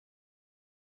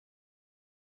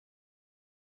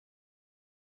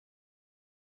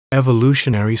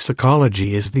Evolutionary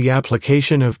psychology is the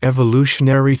application of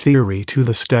evolutionary theory to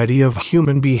the study of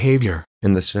human behavior.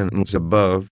 In the sentence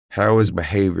above, how is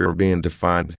behavior being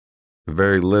defined?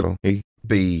 Very little.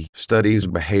 B. Studies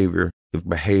behavior, if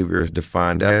behavior is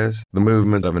defined as the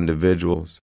movement of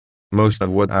individuals. Most of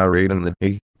what I read in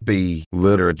the B.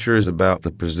 literature is about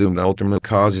the presumed ultimate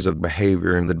causes of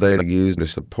behavior and the data used to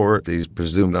support these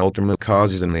presumed ultimate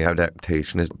causes, and the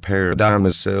adaptationist paradigm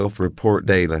is self-report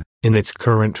data. In its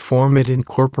current form, it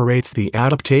incorporates the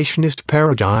adaptationist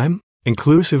paradigm,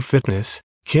 inclusive fitness,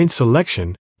 kin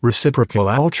selection, reciprocal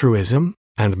altruism,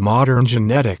 and modern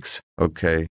genetics.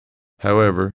 Okay.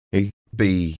 However,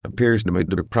 B appears to me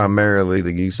to be primarily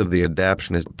the use of the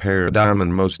adaptationist paradigm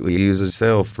and mostly uses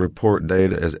self-report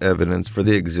data as evidence for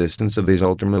the existence of these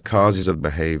ultimate causes of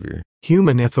behavior.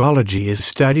 Human ethology is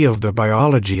study of the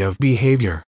biology of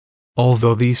behavior.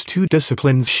 Although these two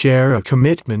disciplines share a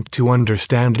commitment to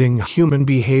understanding human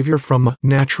behavior from a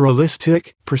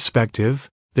naturalistic perspective,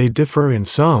 they differ in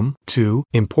some, two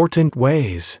important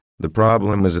ways. The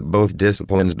problem is that both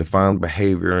disciplines define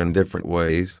behavior in different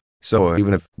ways. So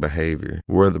even if behavior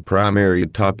were the primary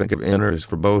topic of interest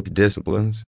for both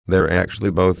disciplines, they're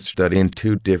actually both studying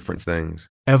two different things.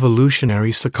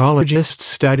 Evolutionary psychologists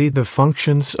study the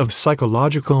functions of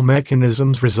psychological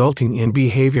mechanisms resulting in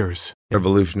behaviors.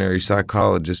 Evolutionary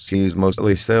psychologists use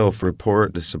mostly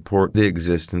self-report to support the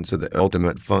existence of the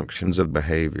ultimate functions of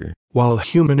behavior, while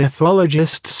human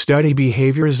ethologists study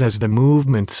behaviors as the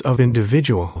movements of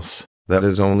individuals. That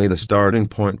is only the starting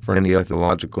point for any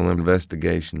ethological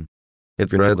investigation.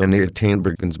 If you read any of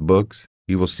Tinbergen's books,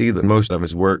 you will see that most of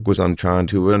his work was on trying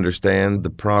to understand the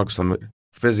proximate,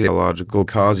 physiological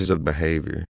causes of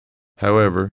behavior.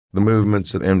 However, the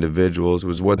movements of individuals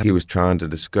was what he was trying to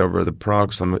discover the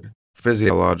proximate,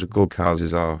 physiological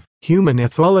causes of. Human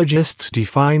ethologists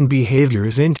define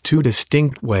behaviors in two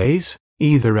distinct ways,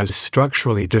 either as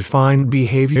structurally defined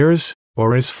behaviors,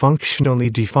 or as functionally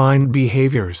defined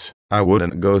behaviors. I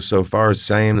wouldn't go so far as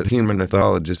saying that human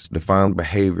ethologists define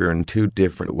behavior in two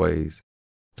different ways.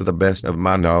 To the best of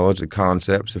my knowledge, the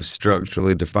concepts of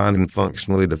structurally defined and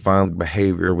functionally defined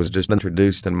behavior was just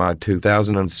introduced in my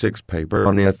 2006 paper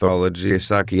on the ethology of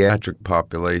psychiatric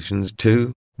populations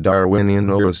 2, Darwinian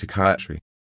neuropsychiatry.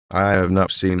 I have not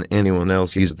seen anyone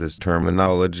else use this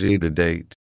terminology to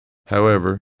date.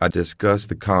 However, I discussed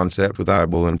the concept with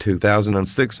Abel in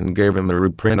 2006 and gave him a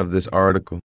reprint of this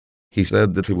article. He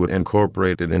said that he would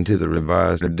incorporate it into the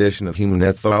revised edition of Human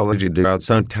Ethology due out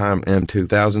sometime in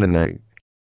 2008.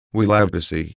 We'll have to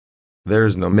see. There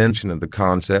is no mention of the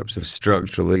concepts of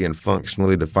structurally and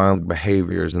functionally defined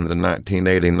behaviors in the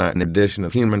 1989 edition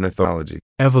of Human Ethology.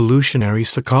 Evolutionary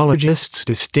psychologists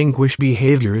distinguish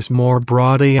behaviors more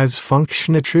broadly as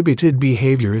function-attributed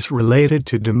behaviors related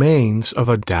to domains of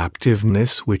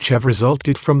adaptiveness which have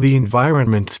resulted from the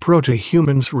environments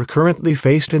proto-humans recurrently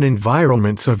faced in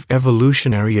environments of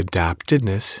evolutionary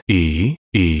adaptedness,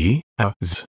 e.g.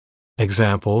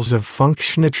 Examples of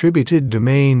function-attributed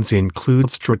domains include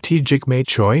strategic mate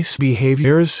choice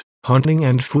behaviors, hunting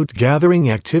and food-gathering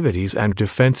activities, and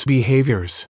defense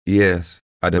behaviors. Yes,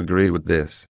 I'd agree with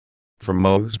this. For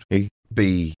most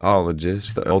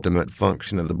biologists, the ultimate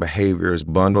function of the behavior is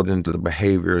bundled into the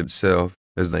behavior itself,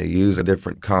 as they use a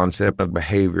different concept of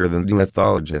behavior than do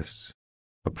ethologists.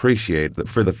 Appreciate that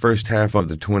for the first half of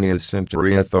the 20th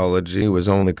century, ethology was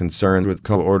only concerned with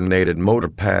coordinated motor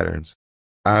patterns.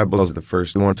 Abel was the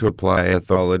first one to apply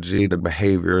ethology to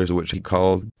behaviors, which he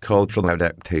called cultural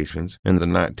adaptations, in the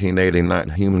 1989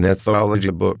 Human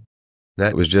Ethology book.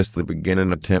 That was just the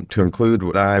beginning attempt to include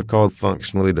what I have called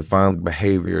functionally defined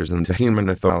behaviors into human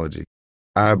ethology.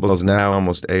 Abel is now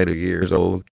almost 80 years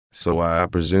old, so I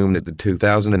presume that the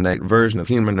 2008 version of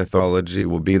Human Ethology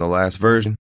will be the last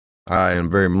version. I am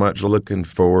very much looking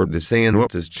forward to seeing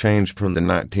what has changed from the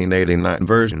 1989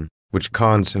 version, which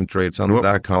concentrates on what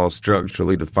I call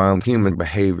structurally defined human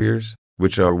behaviors,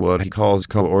 which are what he calls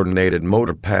coordinated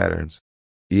motor patterns.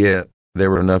 Yet,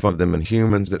 there are enough of them in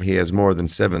humans that he has more than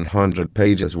 700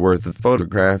 pages worth of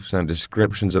photographs and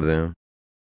descriptions of them.